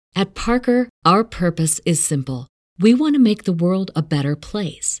At Parker, our purpose is simple. We want to make the world a better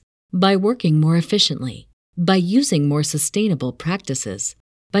place by working more efficiently, by using more sustainable practices,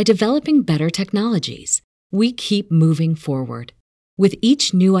 by developing better technologies. We keep moving forward. With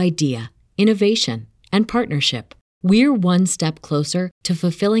each new idea, innovation, and partnership, we're one step closer to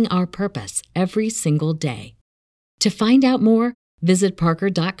fulfilling our purpose every single day. To find out more, visit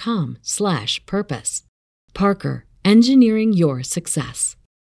parker.com/purpose. Parker, engineering your success.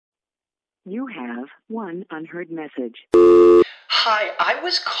 You have one unheard message. Hi, I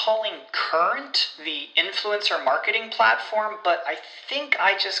was calling Current, the influencer marketing platform, but I think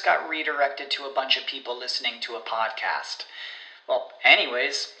I just got redirected to a bunch of people listening to a podcast. Well,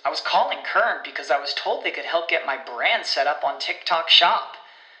 anyways, I was calling Current because I was told they could help get my brand set up on TikTok Shop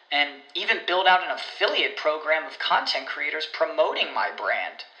and even build out an affiliate program of content creators promoting my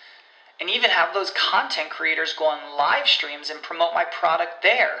brand. And even have those content creators go on live streams and promote my product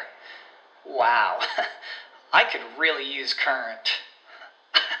there. Wow, I could really use Current.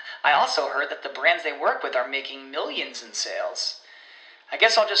 I also heard that the brands they work with are making millions in sales. I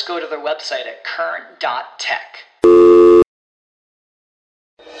guess I'll just go to their website at current.tech.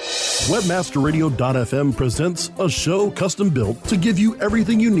 Webmasterradio.fm presents a show custom built to give you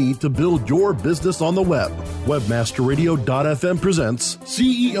everything you need to build your business on the web. Webmasterradio.fm presents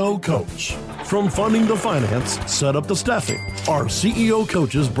CEO Coach. From funding to finance, setup to staffing, our CEO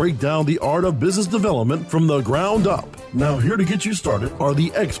coaches break down the art of business development from the ground up. Now, here to get you started are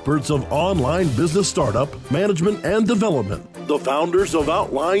the experts of online business startup, management, and development, the founders of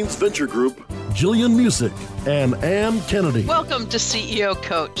Outlines Venture Group, Jillian Music and Ann Kennedy. Welcome to CEO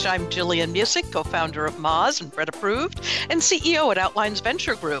Coach. I'm Jillian Music, co-founder of Moz and Brett Approved, and CEO at Outlines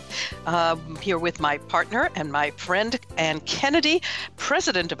Venture Group. Here with my partner and my friend Ann Kennedy,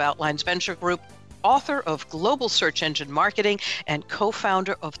 president of Outlines Venture Group, author of Global Search Engine Marketing, and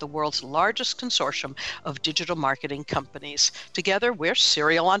co-founder of the world's largest consortium of digital marketing companies. Together, we're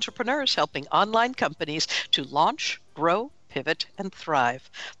serial entrepreneurs helping online companies to launch, grow, pivot, and thrive.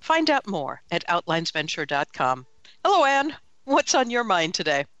 Find out more at outlinesventure.com. Hello, Ann. What's on your mind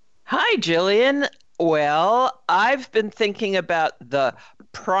today? Hi, Jillian. Well, I've been thinking about the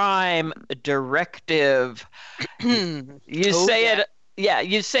Prime Directive. You say it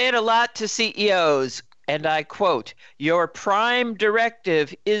a lot to CEOs, and I quote, "Your Prime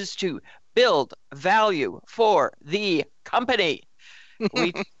Directive is to build value for the company."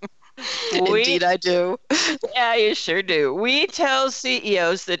 Indeed, I do. Yeah, you sure do. We tell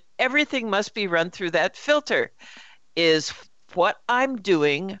CEOs that everything must be run through that filter. Is what I'm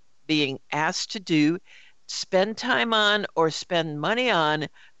doing, being asked to do, spend time on, or spend money on,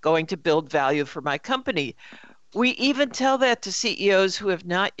 going to build value for my company? We even tell that to CEOs who have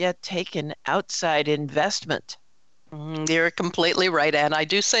not yet taken outside investment. You're completely right, Ann. I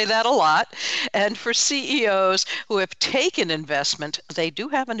do say that a lot. And for CEOs who have taken investment, they do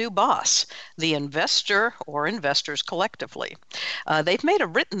have a new boss, the investor or investors collectively. They've made a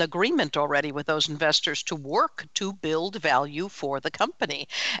written agreement already with those investors to work to build value for the company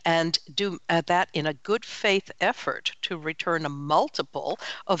and do that in a good faith effort to return a multiple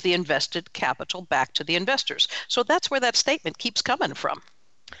of the invested capital back to the investors. So that's where that statement keeps coming from.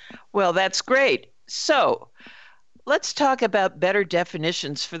 Well, that's great. So let's talk about better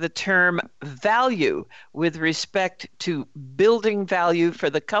definitions for the term value with respect to building value for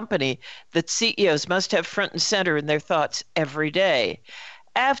the company that CEOs must have front and center in their thoughts every day.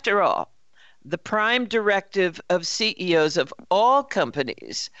 After all, the prime directive of CEOs of all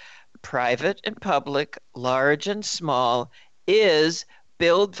companies, private and public, large and small, is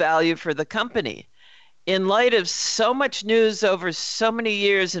build value for the company. In light of so much news over so many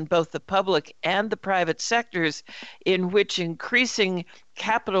years in both the public and the private sectors, in which increasing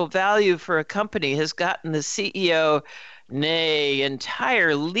capital value for a company has gotten the CEO, nay,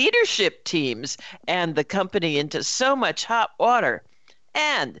 entire leadership teams and the company into so much hot water,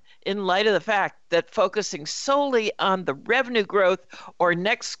 and in light of the fact that focusing solely on the revenue growth or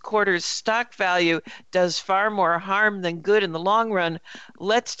next quarter's stock value does far more harm than good in the long run,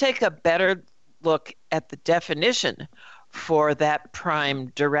 let's take a better look at the definition for that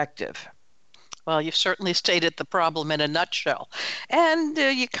prime directive. Well, you've certainly stated the problem in a nutshell, and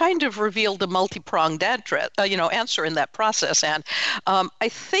you kind of revealed a multi-pronged answer in that process. And I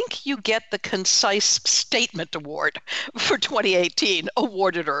think you get the Concise Statement Award for 2018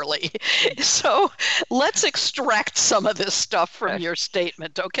 awarded early. So let's extract some of this stuff from your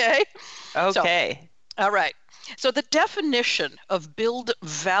statement, okay? Okay. All right. So the definition of build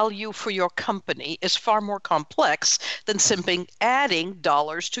value for your company is far more complex than simply adding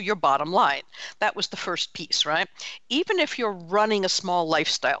dollars to your bottom line. That was the first piece, right? Even if you're running a small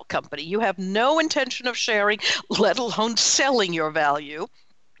lifestyle company, you have no intention of sharing, let alone selling your value.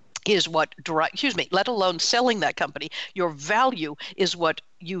 Let alone selling that company. Your value is what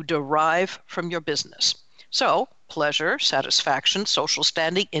you derive from your business. So, pleasure, satisfaction, social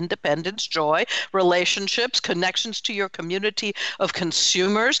standing, independence, joy, relationships, connections to your community of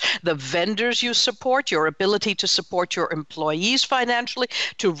consumers, the vendors you support, your ability to support your employees financially,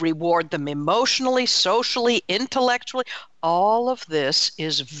 to reward them emotionally, socially, intellectually. All of this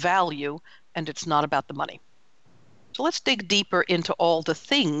is value, and it's not about the money. So let's dig deeper into all the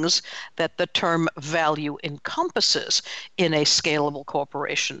things that the term value encompasses in a scalable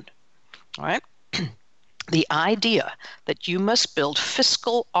corporation. All right? The idea that you must build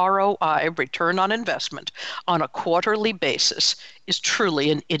fiscal ROI, return on investment, on a quarterly basis is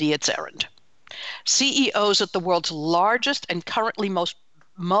truly an idiot's errand. CEOs at the world's largest and currently most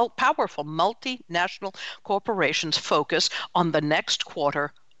powerful multinational corporations focus on the next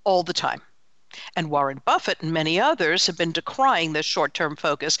quarter all the time. And Warren Buffett and many others have been decrying this short-term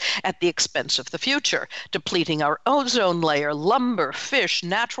focus at the expense of the future, depleting our ozone layer, lumber, fish,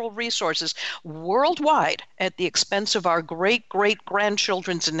 natural resources worldwide at the expense of our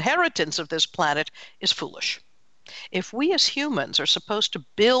great-great-grandchildren's inheritance of this planet is foolish. If we as humans are supposed to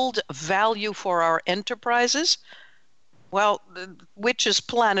build value for our enterprises, well, which is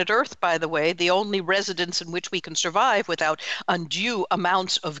planet Earth, by the way, the only residence in which we can survive without undue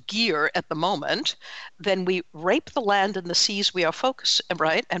amounts of gear at the moment, then we rape the land and the seas we are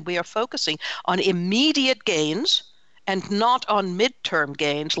and we are focusing on immediate gains and not on midterm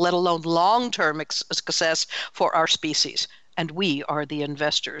gains, let alone long-term success for our species. And we are the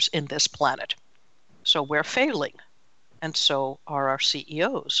investors in this planet. So we're failing. And so are our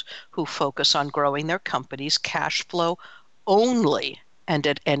CEOs, who focus on growing their company's cash flow only and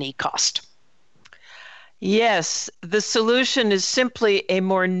at any cost. Yes, the solution is simply a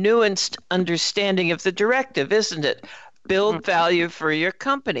more nuanced understanding of the directive, isn't it? Build value for your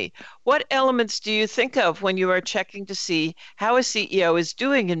company. What elements do you think of when you are checking to see how a CEO is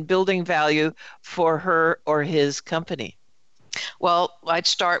doing in building value for her or his company? Well, I'd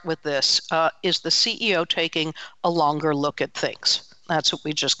start with this. Is the CEO taking a longer look at things? That's what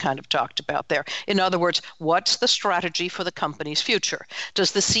we just kind of talked about there. In other words, what's the strategy for the company's future?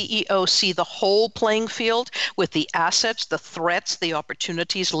 Does the CEO see the whole playing field with the assets, the threats, the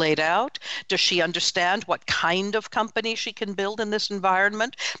opportunities laid out? Does she understand what kind of company she can build in this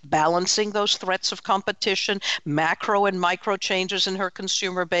environment, balancing those threats of competition, macro and micro changes in her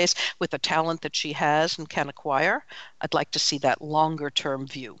consumer base with the talent that she has and can acquire? I'd like to see that longer-term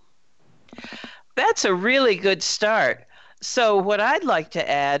view. That's a really good start. So what I'd like to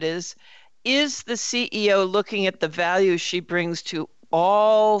add is the CEO looking at the value she brings to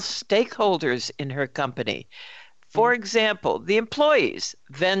all stakeholders in her company? For example, the employees,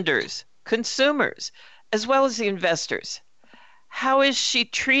 vendors, consumers, as well as the investors. How is she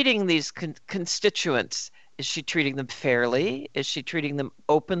treating these constituents? Is she treating them fairly? Is she treating them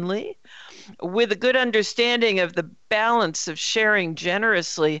openly? With a good understanding of the balance of sharing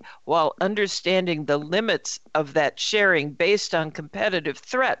generously while understanding the limits of that sharing based on competitive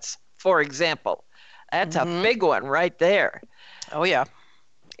threats, for example. That's a big one right there. Oh, yeah.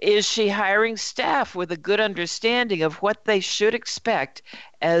 Is she hiring staff with a good understanding of what they should expect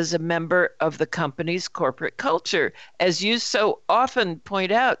as a member of the company's corporate culture? As you so often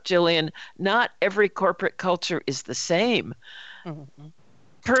point out, Jillian, not every corporate culture is the same.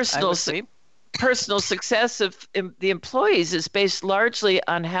 Personal success of the employees is based largely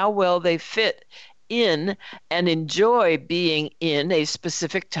on how well they fit in and enjoy being in a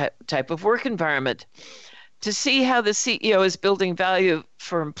specific type of work environment. To see how the CEO is building value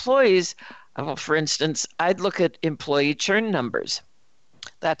for employees, well, for instance, I'd look at employee churn numbers.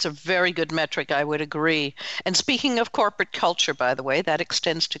 That's a very good metric, I would agree. And speaking of corporate culture, by the way, that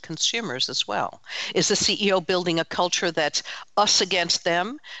extends to consumers as well. Is the CEO building a culture that's us against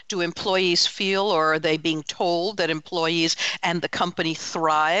them? Do employees feel, or are they being told that employees and the company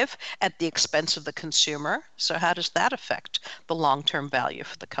thrive at the expense of the consumer? So how does that affect the long-term value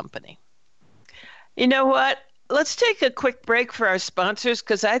for the company? You know what? Let's take a quick break for our sponsors,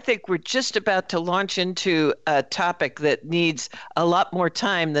 because I think we're just about to launch into a topic that needs a lot more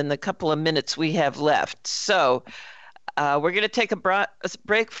time than the couple of minutes we have left. So we're going to take a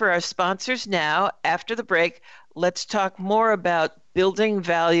break for our sponsors now. After the break, let's talk more about building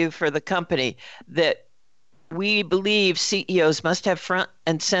value for the company that we believe CEOs must have front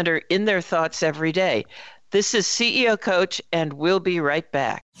and center in their thoughts every day. This is CEO Coach, and we'll be right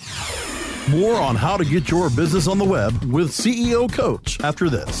back. More on how to get your business on the web with CEO Coach after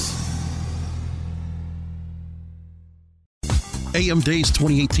this. AM Days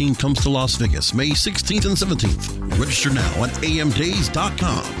 2018 comes to Las Vegas, May 16th and 17th. Register now at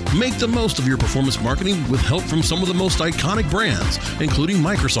amdays.com. Make the most of your performance marketing with help from some of the most iconic brands, including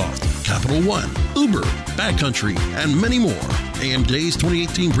Microsoft, Capital One, Uber, Backcountry, and many more. AM Days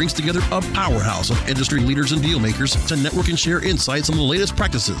 2018 brings together a powerhouse of industry leaders and deal makers to network and share insights on the latest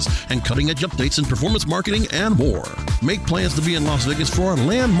practices and cutting-edge updates in performance marketing and more. Make plans to be in Las Vegas for our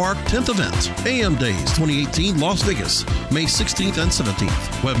landmark 10th event, AM Days 2018 Las Vegas, May 16th and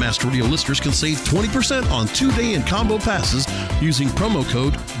 17th. Webmaster Radio listeners can save 20% on 2-day and combo passes using promo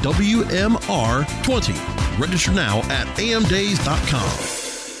code WMR20. Register now at amdays.com.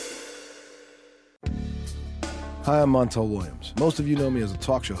 Hi, I'm Montel Williams. Most of you know me as a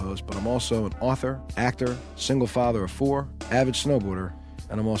talk show host, but I'm also an author, actor, single father of 4, avid snowboarder,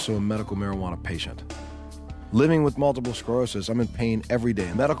 and I'm also a medical marijuana patient. Living with multiple sclerosis, I'm in pain every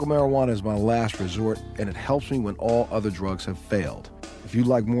day. Medical marijuana is my last resort, and it helps me when all other drugs have failed. If you'd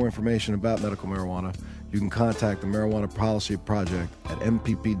like more information about medical marijuana, you can contact the Marijuana Policy Project at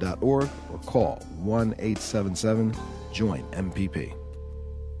mpp.org or call 1-877-JOIN-MPP.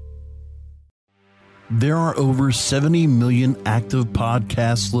 There are over 70 million active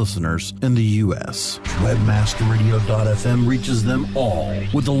podcast listeners in the U.S. Webmasterradio.fm reaches them all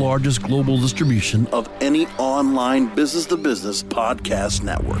with the largest global distribution of any online business-to-business podcast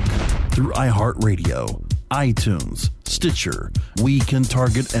network. Through iHeartRadio, iTunes, Stitcher, we can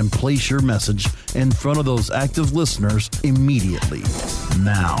target and place your message in front of those active listeners immediately.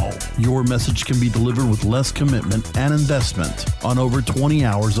 Now, your message can be delivered with less commitment and investment on over 20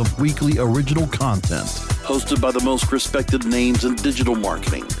 hours of weekly original content, hosted by the most respected names in digital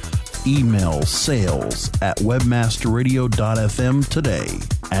marketing. Email sales@webmasterradio.fm today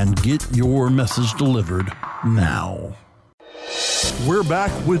and get your message delivered now. We're back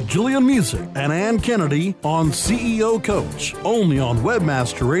with Jillian Music and Ann Kennedy on CEO Coach, only on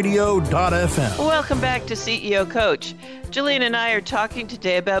webmasterradio.fm. Welcome back to CEO Coach. Jillian and I are talking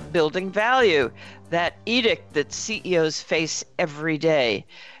today about building value, that edict that CEOs face every day.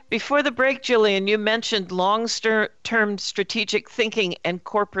 Before the break, Jillian, you mentioned long-term strategic thinking and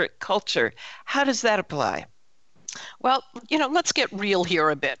corporate culture. How does that apply? Well, let's get real here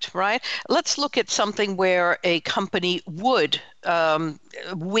a bit, right? Let's look at something where a company would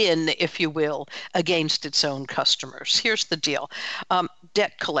win, if you will, against its own customers. Here's the deal.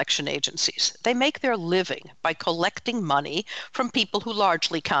 Debt collection agencies, they make their living by collecting money from people who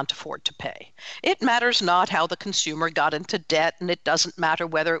largely can't afford to pay. It matters not how the consumer got into debt, and it doesn't matter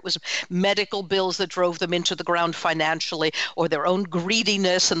whether it was medical bills that drove them into the ground financially or their own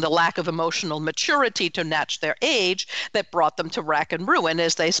greediness and the lack of emotional maturity to match their age that brought them to rack and ruin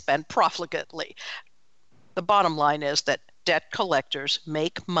as they spent profligately. The bottom line is that debt collectors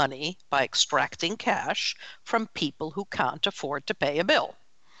make money by extracting cash from people who can't afford to pay a bill.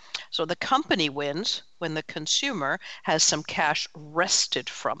 So the company wins when the consumer has some cash wrested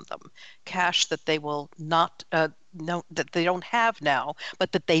from them, cash that they will not that they don't have now,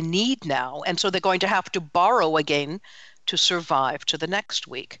 but that they need now, and so they're going to have to borrow again to survive to the next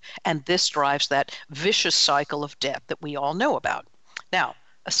week. And this drives that vicious cycle of debt that we all know about. Now,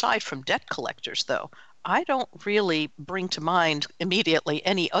 aside from debt collectors, though, I don't really bring to mind immediately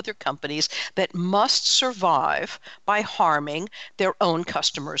any other companies that must survive by harming their own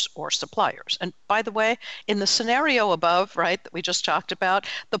customers or suppliers. And by the way, in the scenario above, right, that we just talked about,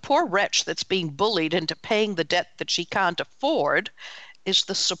 the poor wretch that's being bullied into paying the debt that she can't afford is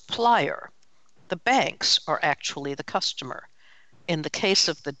the supplier. The banks are actually the customer. In the case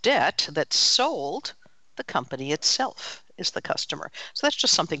of the debt that's sold, the company itself is the customer. So that's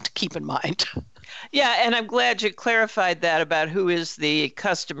just something to keep in mind. Yeah, and I'm glad you clarified that about who is the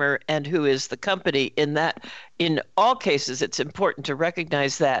customer and who is the company. In all cases, it's important to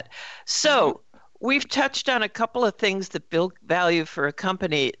recognize that. So we've touched on a couple of things that build value for a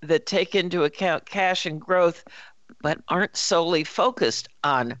company that take into account cash and growth, but aren't solely focused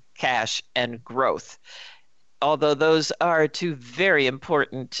on cash and growth, although those are two very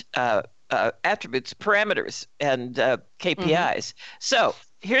important attributes, parameters, and KPIs. So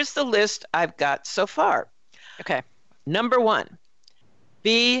here's the list I've got so far. Okay. Number 1,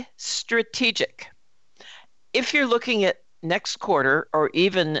 be strategic. If you're looking at next quarter or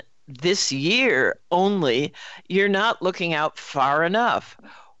even this year only, you're not looking out far enough.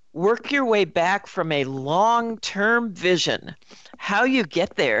 Work your way back from a long-term vision. How you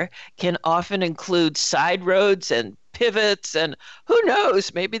get there can often include side roads and pivots and who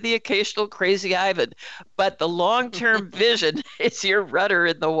knows, maybe the occasional crazy Ivan, but the long-term vision is your rudder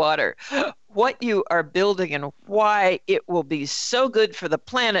in the water. What you are building and why it will be so good for the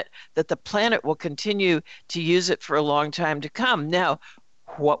planet that the planet will continue to use it for a long time to come. Now,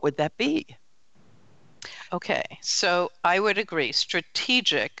 what would that be? Okay, so I would agree.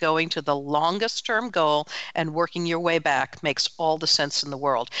 Strategic, going to the longest term goal and working your way back makes all the sense in the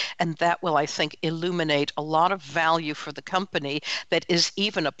world. And that will, I think, illuminate a lot of value for the company that is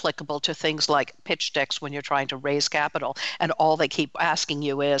even applicable to things like pitch decks when you're trying to raise capital. And all they keep asking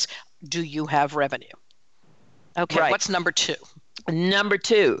you is, do you have revenue? Okay, Right. What's number two? Number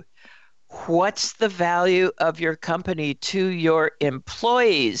two, what's the value of your company to your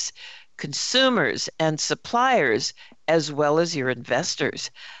employees, consumers, and suppliers, as well as your investors?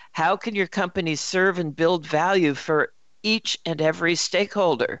 How can your company serve and build value for each and every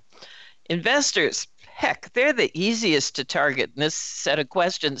stakeholder? Investors, heck, they're the easiest to target in this set of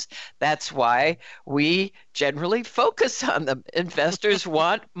questions. That's why we generally focus on them. Investors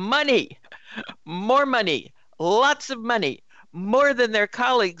want money, more money, lots of money, more than their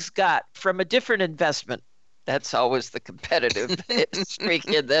colleagues got from a different investment. That's always the competitive streak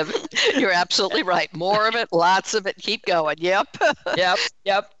in them. You're absolutely right. More of it, lots of it. Keep going. Yep.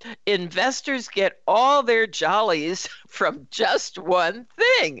 Yep. Investors get all their jollies from just one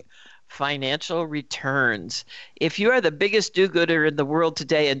thing: financial returns. If you are the biggest do-gooder in the world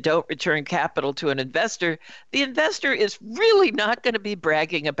today and don't return capital to an investor, the investor is really not going to be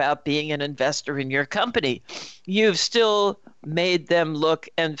bragging about being an investor in your company. You've still made them look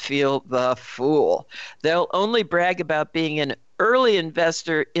and feel the fool. They'll only brag about being an early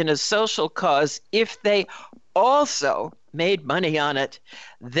investor in a social cause if they also made money on it.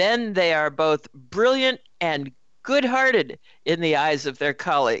 Then they are both brilliant and good-hearted in the eyes of their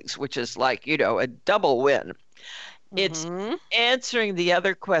colleagues, which is like, a double win. It's answering the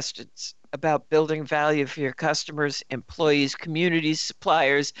other questions about building value for your customers, employees, communities,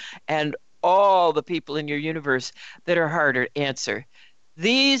 suppliers, and all the people in your universe that are harder to answer.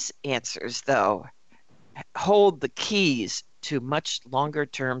 These answers, though, hold the keys to much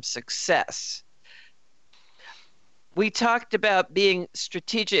longer-term success. We talked about being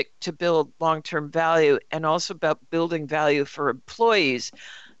strategic to build long-term value and also about building value for employees.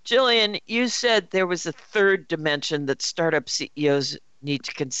 Jillian, you said there was a third dimension that startup CEOs need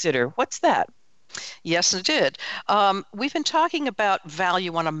to consider. What's that? Yes, it did. We've been talking about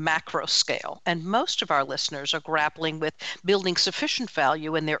value on a macro scale, and most of our listeners are grappling with building sufficient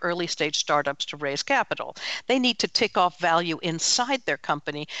value in their early stage startups to raise capital. They need to tick off value inside their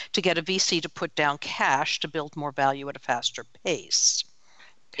company to get a VC to put down cash to build more value at a faster pace.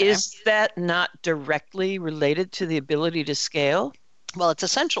 Okay. Is that not directly related to the ability to scale? Well, it's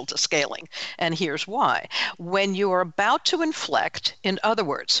essential to scaling, and here's why. When you are about to inflect, in other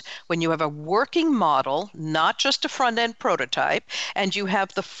words, when you have a working model, not just a front-end prototype, and you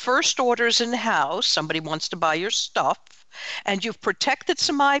have the first orders in-house, somebody wants to buy your stuff, and you've protected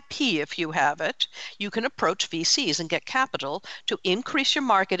some IP if you have it, you can approach VCs and get capital to increase your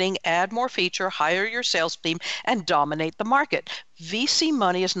marketing, add more feature, hire your sales team, and dominate the market. VC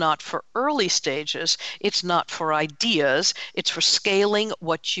money is not for early stages. It's not for ideas. It's for scaling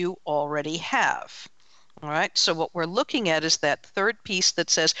what you already have. All right, so what we're looking at is that third piece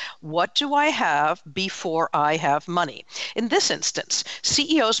that says, what do I have before I have money? In this instance,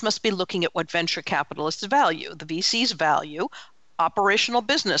 CEOs must be looking at what venture capitalists value. The VCs value operational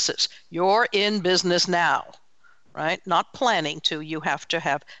businesses. You're in business now, right? Not planning to. You have to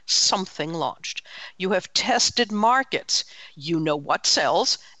have something launched. You have tested markets. You know what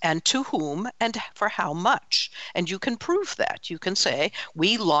sells and to whom and for how much. And you can prove that. You can say,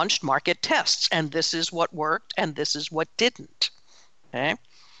 we launched market tests and this is what worked and this is what didn't. Okay.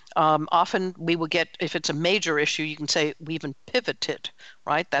 Often we will get, if it's a major issue, you can say we even pivoted,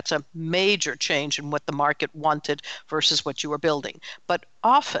 right? That's a major change in what the market wanted versus what you were building. But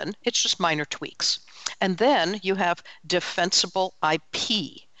often it's just minor tweaks. And then you have defensible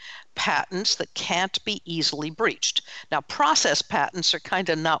IP, patents that can't be easily breached. Now, process patents are kind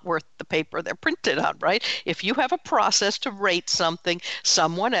of not worth the paper they're printed on, right? If you have a process to rate something,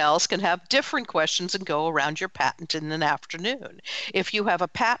 someone else can have different questions and go around your patent in an afternoon. If you have a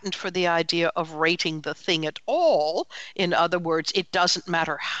patent for the idea of rating the thing at all, in other words, it doesn't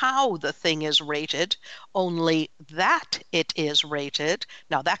matter how the thing is rated, only that it is rated,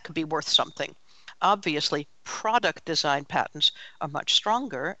 now that could be worth something. Obviously, product design patents are much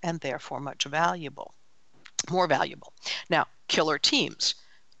stronger and therefore much more valuable. Now, killer teams.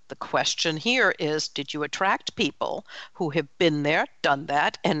 The question here is, did you attract people who have been there, done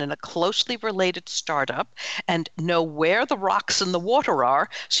that, and in a closely related startup and know where the rocks in the water are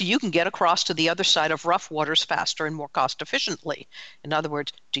so you can get across to the other side of rough waters faster and more cost efficiently? In other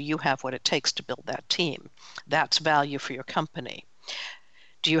words, do you have what it takes to build that team? That's value for your company.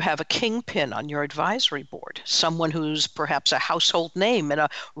 Do you have a kingpin on your advisory board? Someone who's perhaps a household name in a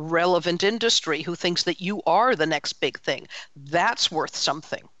relevant industry who thinks that you are the next big thing? That's worth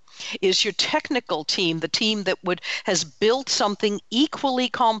something. Is your technical team the team that has built something equally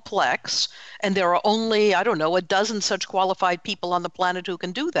complex, and there are only, I don't know, a dozen such qualified people on the planet who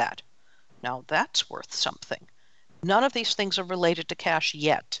can do that? Now that's worth something. None of these things are related to cash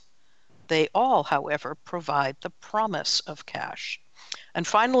yet. They all, however, provide the promise of cash. And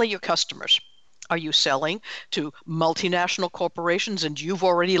finally, your customers. Are you selling to multinational corporations and you've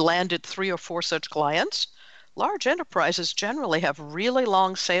already landed 3 or 4 such clients? Large enterprises generally have really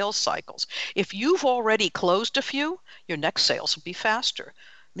long sales cycles. If you've already closed a few, your next sales will be faster.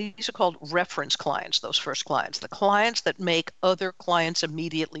 These are called reference clients, those first clients, the clients that make other clients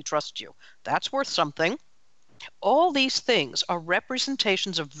immediately trust you. That's worth something. All these things are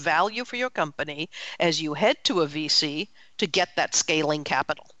representations of value for your company as you head to a VC to get that scaling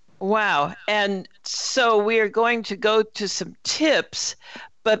capital. Wow. And so we are going to go to some tips,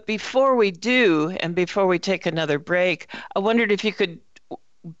 but before we do, and before we take another break, I wondered if you could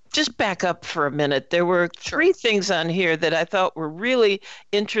just back up for a minute. There were 3 things on here that I thought were really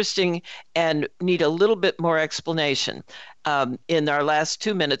interesting and need a little bit more explanation in our last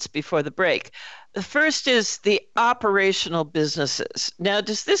 2 minutes before the break. The first is the operational businesses. Now,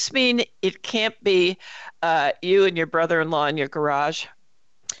 does this mean it can't be you and your brother-in-law in your garage?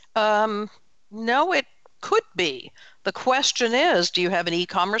 No, it could be. The question is, do you have an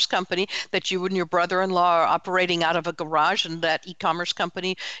e-commerce company that you and your brother-in-law are operating out of a garage, and that e-commerce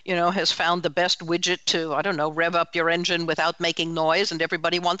company, has found the best widget to, I don't know, rev up your engine without making noise and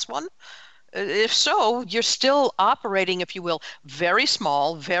everybody wants one? If so, you're still operating, if you will, very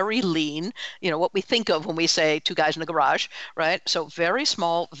small, very lean, what we think of when we say 2 guys in a garage, right? So very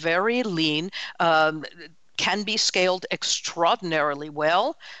small, very lean, can be scaled extraordinarily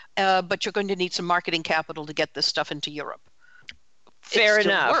well, but you're going to need some marketing capital to get this stuff into Europe. Fair it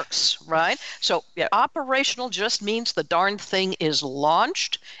still enough. Works, right? So operational just means the darn thing is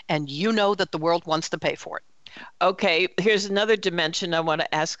launched and you know that the world wants to pay for it. Okay, here's another dimension I want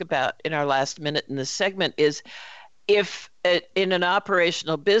to ask about in our last minute in this segment is if in an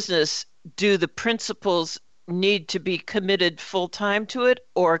operational business, do the principals need to be committed full time to it,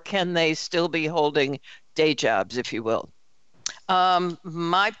 or can they still be holding day jobs, if you will?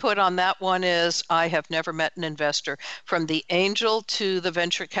 My put on that one is I have never met an investor from the angel to the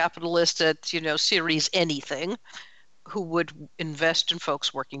venture capitalist at, Series anything who would invest in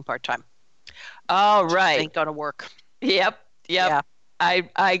folks working part-time. All right. Ain't gonna work. Yep. Yeah.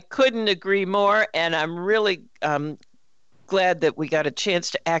 I couldn't agree more, and I'm really glad that we got a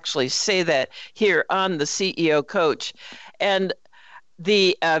chance to actually say that here on the CEO Coach. And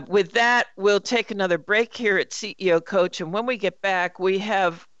with that, we'll take another break here at CEO Coach, and when we get back, we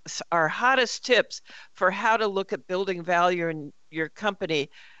have our hottest tips for how to look at building value in your company,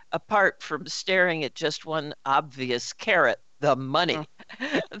 apart from staring at just one obvious carrot, the money.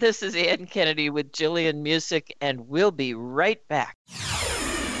 This is Ann Kennedy with Jillian Muessig, and we'll be right back.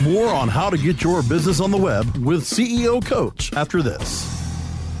 More on how to get your business on the web with CEO Coach after this.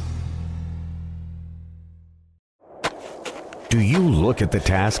 Do you look at the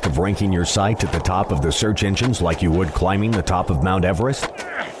task of ranking your site at the top of the search engines like you would climbing the top of Mount Everest?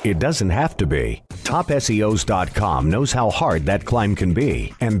 It doesn't have to be. TopSEOs.com knows how hard that climb can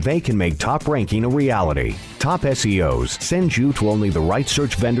be, and they can make top ranking a reality. Top SEOs sends you to only the right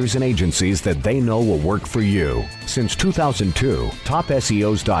search vendors and agencies that they know will work for you. Since 2002,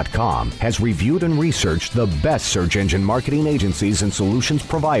 TopSEOs.com has reviewed and researched the best search engine marketing agencies and solutions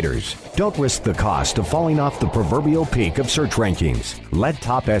providers. Don't risk the cost of falling off the proverbial peak of search rankings. Let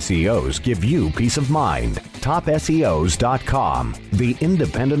Top SEOs give you peace of mind. TopSEOs.com, the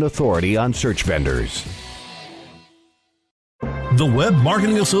independent authority on search vendors. The Web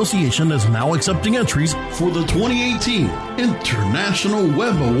Marketing Association is now accepting entries for the 2018 International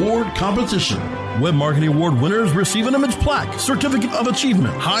Web Award Competition. Web Marketing Award winners receive an image plaque, certificate of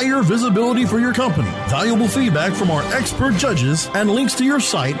achievement, higher visibility for your company, valuable feedback from our expert judges, and links to your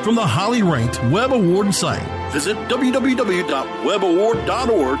site from the highly ranked Web Award site. Visit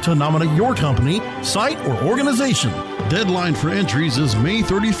www.webaward.org to nominate your company, site, or organization. Deadline for entries is May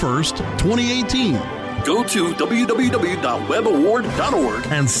 31st, 2018. Go to www.webaward.org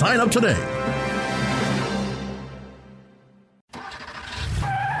and sign up today.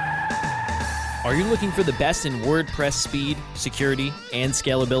 Are you looking for the best in WordPress speed, security, and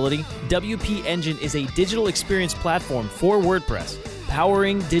scalability? WP Engine is a digital experience platform for WordPress,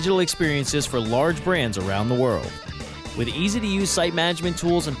 powering digital experiences for large brands around the world. With easy-to-use site management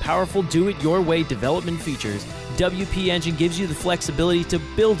tools and powerful do-it-your-way development features, WP Engine gives you the flexibility to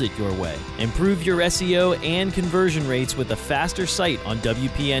build it your way. Improve your SEO and conversion rates with a faster site on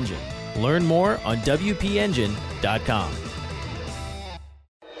WP Engine. Learn more on WPEngine.com.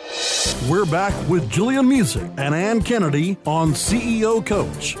 We're back with Jillian Music and Ann Kennedy on CEO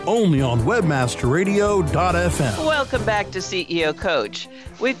Coach, only on webmasterradio.fm. Welcome back to CEO Coach.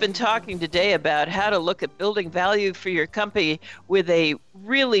 We've been talking today about how to look at building value for your company with a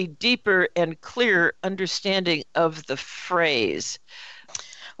really deeper and clear understanding of the phrase.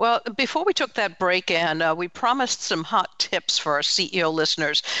 Well, before we took that break, Ann, we promised some hot tips for our CEO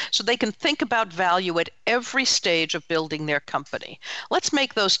listeners so they can think about value at every stage of building their company. Let's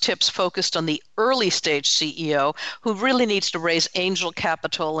make those tips focused on the early stage CEO who really needs to raise angel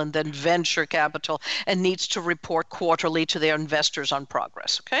capital and then venture capital and needs to report quarterly to their investors on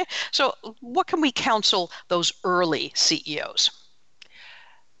progress. Okay? So what can we counsel those early CEOs?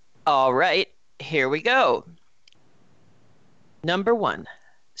 All right, here we go. Number one.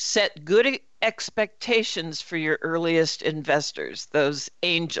 Set good expectations for your earliest investors, those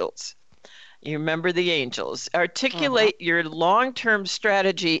angels. You remember the angels. Articulate your long-term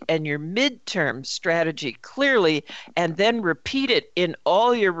strategy and your mid-term strategy clearly, and then repeat it in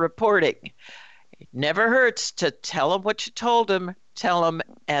all your reporting. It never hurts to tell them what you told them,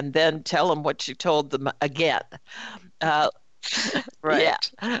 and then tell them what you told them again. Right.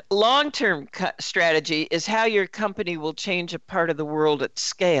 Yeah. Long-term strategy is how your company will change a part of the world at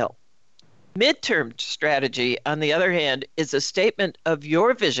scale. Midterm strategy, on the other hand, is a statement of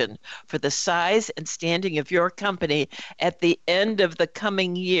your vision for the size and standing of your company at the end of the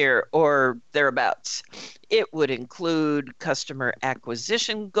coming year or thereabouts. It would include customer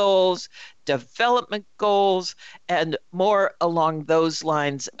acquisition goals, development goals, and more along those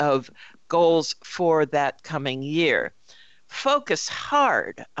lines of goals for that coming year. Focus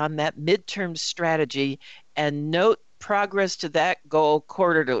hard on that midterm strategy and note progress to that goal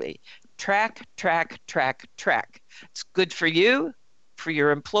quarterly. Track. It's good for you, for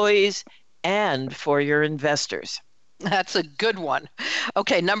your employees, and for your investors. That's a good one.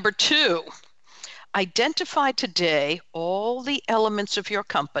 Okay, number 2. Identify today all the elements of your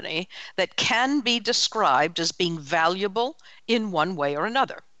company that can be described as being valuable in one way or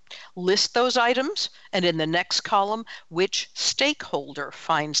another. List those items, and in the next column, which stakeholder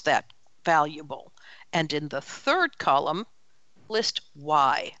finds that valuable. And in the third column, list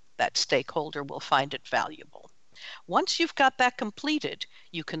why that stakeholder will find it valuable. Once you've got that completed,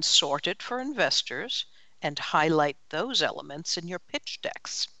 you can sort it for investors and highlight those elements in your pitch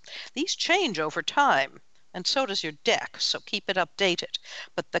decks. These change over time, and so does your deck, so keep it updated.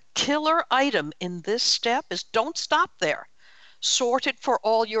 But the killer item in this step is don't stop there. Sort it for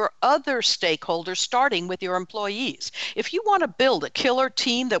all your other stakeholders, starting with your employees. If you want to build a killer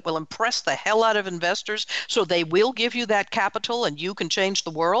team that will impress the hell out of investors so they will give you that capital and you can change the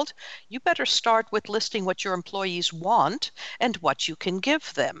world, you better start with listing what your employees want and what you can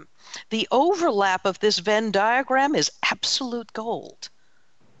give them. The overlap of this Venn diagram is absolute gold.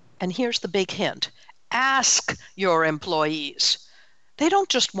 And here's the big hint. Ask your employees. They don't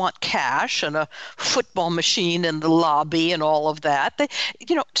just want cash and a football machine in the lobby and all of that.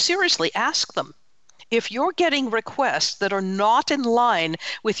 Seriously, ask them. If you're getting requests that are not in line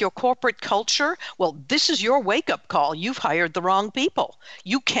with your corporate culture, well, this is your wake-up call. You've hired the wrong people.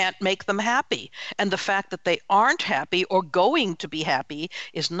 You can't make them happy. And the fact that they aren't happy or going to be happy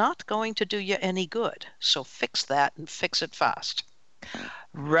is not going to do you any good. So fix that and fix it fast.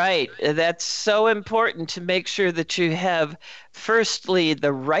 Right. That's so important to make sure that you have, firstly,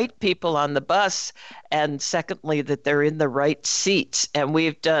 the right people on the bus, and secondly, that they're in the right seats. And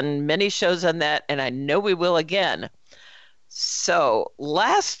we've done many shows on that, and I know we will again. So,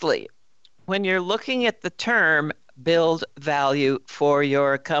 lastly, when you're looking at the term build value for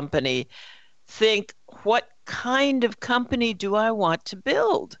your company, think, what kind of company do I want to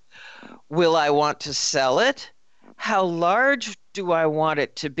build? Will I want to sell it? How large do I want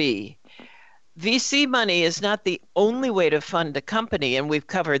it to be? VC money is not the only way to fund a company, and we've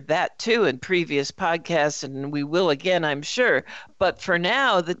covered that too in previous podcasts, and we will again, I'm sure. But for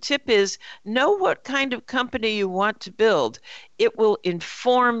now, the tip is know what kind of company you want to build. It will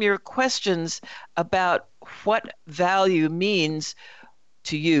inform your questions about what value means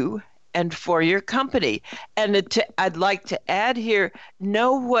to you and for your company. And I'd like to add here,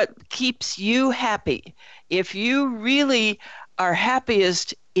 know what keeps you happy. If you really are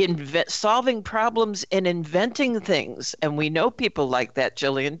happiest solving problems and inventing things. And we know people like that,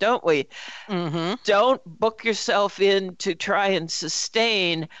 Jillian, don't we? Mm-hmm. Don't book yourself in to try and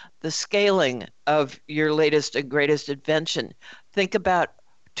sustain the scaling of your latest and greatest invention. Think about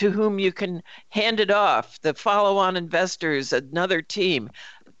to whom you can hand it off, the follow-on investors, another team,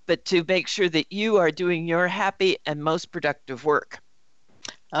 but to make sure that you are doing your happy and most productive work.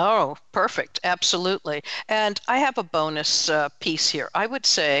 Oh, perfect. Absolutely. And I have a bonus piece here. I would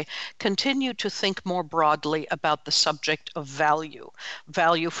say continue to think more broadly about the subject of value.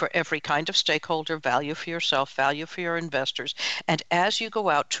 Value for every kind of stakeholder, value for yourself, value for your investors. And as you go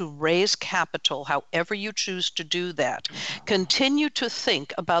out to raise capital, however you choose to do that, continue to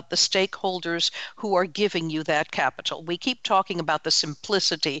think about the stakeholders who are giving you that capital. We keep talking about the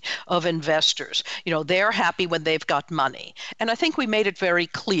simplicity of investors. You know, they're happy when they've got money. And I think we made it very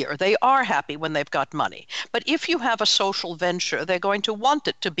clear. They are happy when they've got money. But if you have a social venture, they're going to want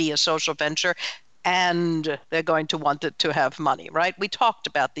it to be a social venture, and they're going to want it to have money, right? We talked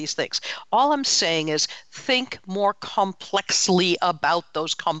about these things. All I'm saying is think more complexly about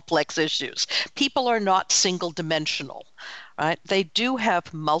those complex issues. People are not single-dimensional. Right? They do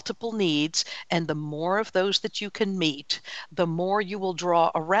have multiple needs, and the more of those that you can meet, the more you will draw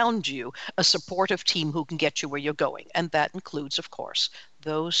around you a supportive team who can get you where you're going. And that includes, of course,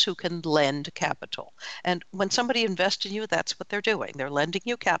 those who can lend capital. And when somebody invests in you, that's what they're doing. They're lending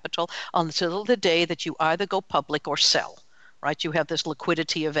you capital until the day that you either go public or sell. Right? You have this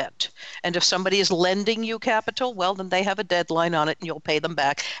liquidity event. And if somebody is lending you capital, well, then they have a deadline on it and you'll pay them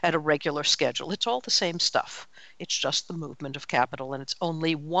back at a regular schedule. It's all the same stuff. It's just the movement of capital, and it's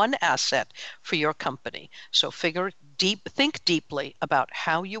only one asset for your company. So think deeply about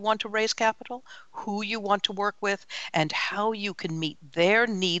how you want to raise capital, who you want to work with, and how you can meet their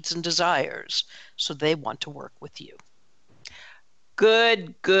needs and desires so they want to work with you.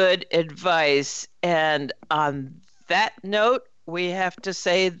 Good advice. And on that note, we have to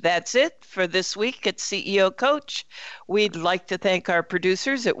say that's it for this week at CEO Coach. We'd like to thank our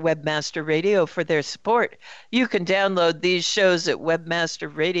producers at Webmaster Radio for their support. You can download these shows at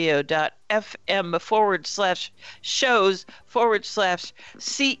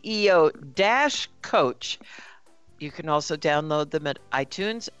webmasterradio.fm/shows/CEO-coach. You can also download them at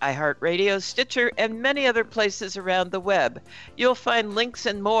iTunes, iHeartRadio, Stitcher, and many other places around the web. You'll find links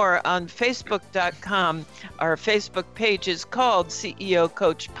and more on Facebook.com. Our Facebook page is called CEO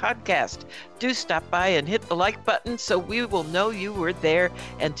Coach Podcast. Do stop by and hit the like button so we will know you were there,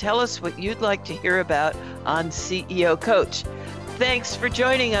 and tell us what you'd like to hear about on CEO Coach. Thanks for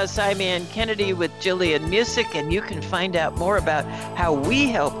joining us. I'm Ann Kennedy with Jillian Muessig, and you can find out more about how we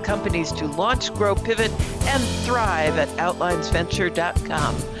help companies to launch, grow, pivot, and thrive at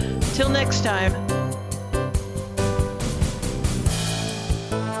outlinesventure.com. Till next time.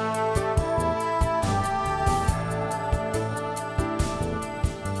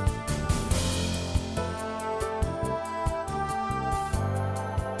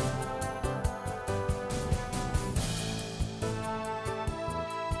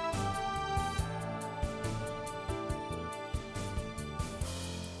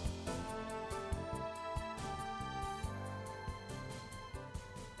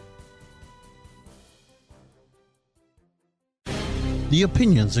 The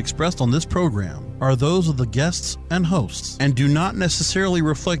opinions expressed on this program are those of the guests and hosts and do not necessarily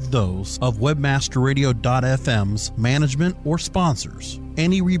reflect those of WebmasterRadio.fm's management or sponsors.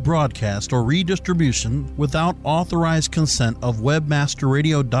 Any rebroadcast or redistribution without authorized consent of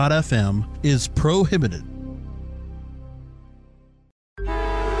WebmasterRadio.fm is prohibited.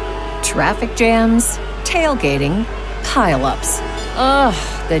 Traffic jams, tailgating, pile-ups.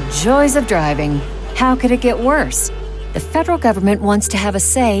 Ugh, the joys of driving. How could it get worse? The federal government wants to have a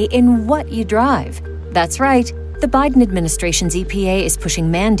say in what you drive. That's right. The Biden administration's EPA is pushing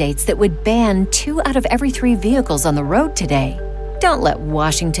mandates that would ban 2 out of every 3 vehicles on the road today. Don't let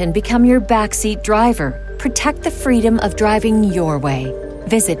Washington become your backseat driver. Protect the freedom of driving your way.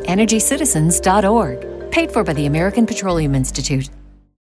 Visit EnergyCitizens.org. Paid for by the American Petroleum Institute.